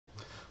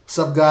What's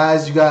up,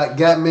 guys? You got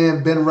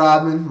Gatman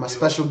BinRobbin, my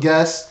special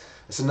guest.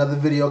 It's another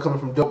video coming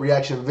from Dope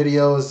Reaction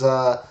Videos.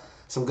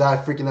 Some guy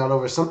freaking out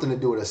over something to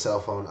do with his cell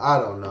phone. I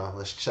don't know.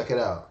 Let's check it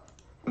out.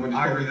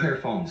 I repair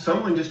phones.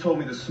 Someone just told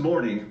me this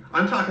morning,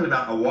 I'm talking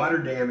about a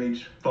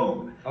water-damaged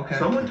phone. Okay.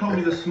 Someone told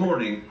me this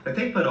morning that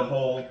they put a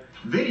whole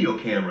video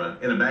camera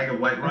in a bag of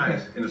white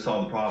rice and to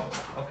solve the problem.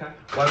 Okay.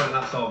 Why would it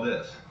not solve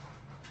this?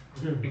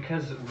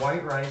 Because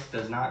white rice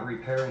does not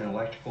repair an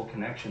electrical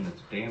connection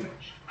that's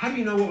damaged. How do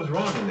you know what was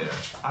wrong in there?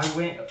 I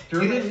went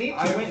through You it. didn't need to.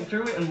 I went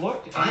through it and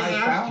looked, and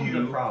I found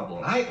the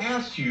problem. I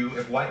asked you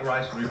if white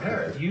rice would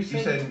repair it. You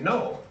said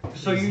no.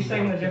 So you're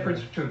saying the difference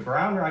between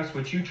brown rice,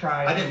 which you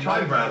tried? I didn't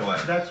try brown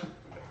rice.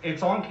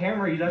 It's on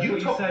camera. That's what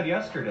you said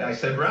yesterday. I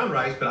said brown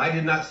rice, but I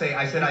did not say.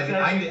 I said I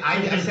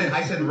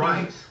said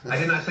rice. I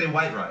did not say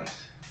white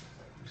rice.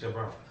 You said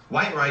brown.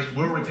 White rice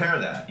will repair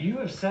that. You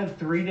have said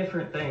 3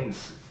 different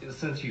things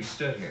since you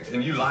stood here.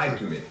 And you lied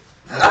to me.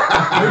 He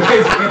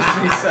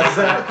says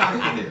that.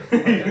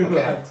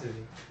 Okay.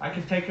 I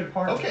can take it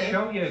apart and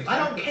show you. Exactly.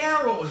 I don't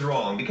care what was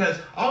wrong because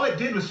all it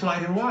did was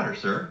slide in water,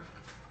 sir.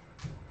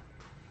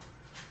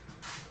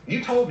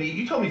 You told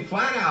me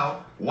flat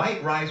out,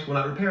 white rice will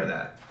not repair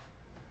that.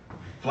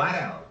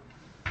 Flat out.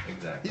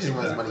 Exactly. He just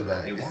wants money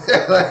back.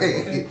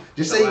 Like,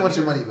 just say you want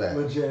your money back.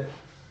 Legit.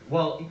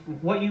 Well,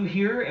 what you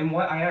hear and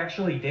what I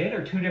actually did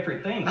are 2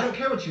 different things. I don't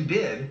care what you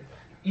did.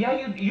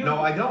 Yeah, you. No,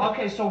 I don't.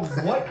 Okay, so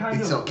what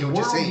kind of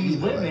world do you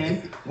either, live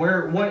in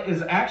where what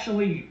is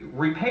actually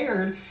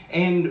repaired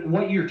and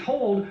what you're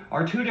told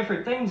are 2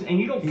 different things, and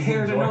you don't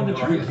care to know the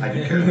truth? I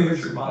do care to know the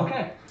truth.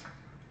 Okay.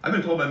 I've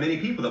been told by many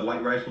people that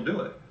white rice will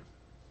do it.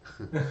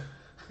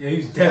 Yeah,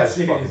 he's dead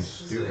serious.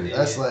 Stupid.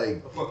 That's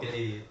like, a fucking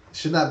idiot.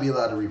 should not be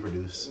allowed to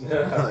reproduce.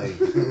 Like,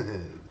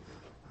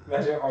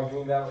 Imagine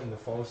arguing that in the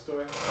phone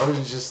store. I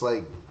was just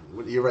like,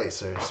 you're right,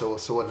 sir. So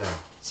what now?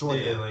 So what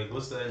now? Like,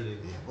 what's the ending?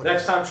 Yeah,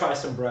 Next time, try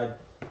some bread.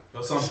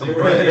 Or something.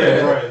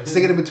 bread.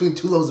 Stick it in between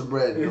 2 loaves of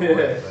bread. You know,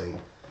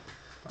 like,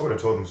 I would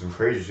have told him some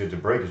crazy shit to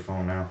break his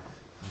phone now.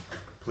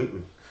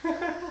 Completely.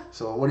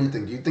 so what do you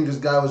think? Do you think this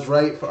guy was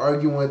right for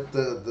arguing with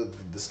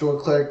the store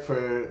clerk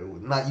for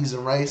not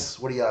using rice?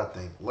 What do y'all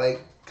think?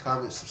 Like,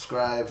 comment,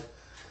 subscribe.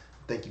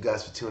 Thank you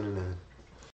guys for tuning in.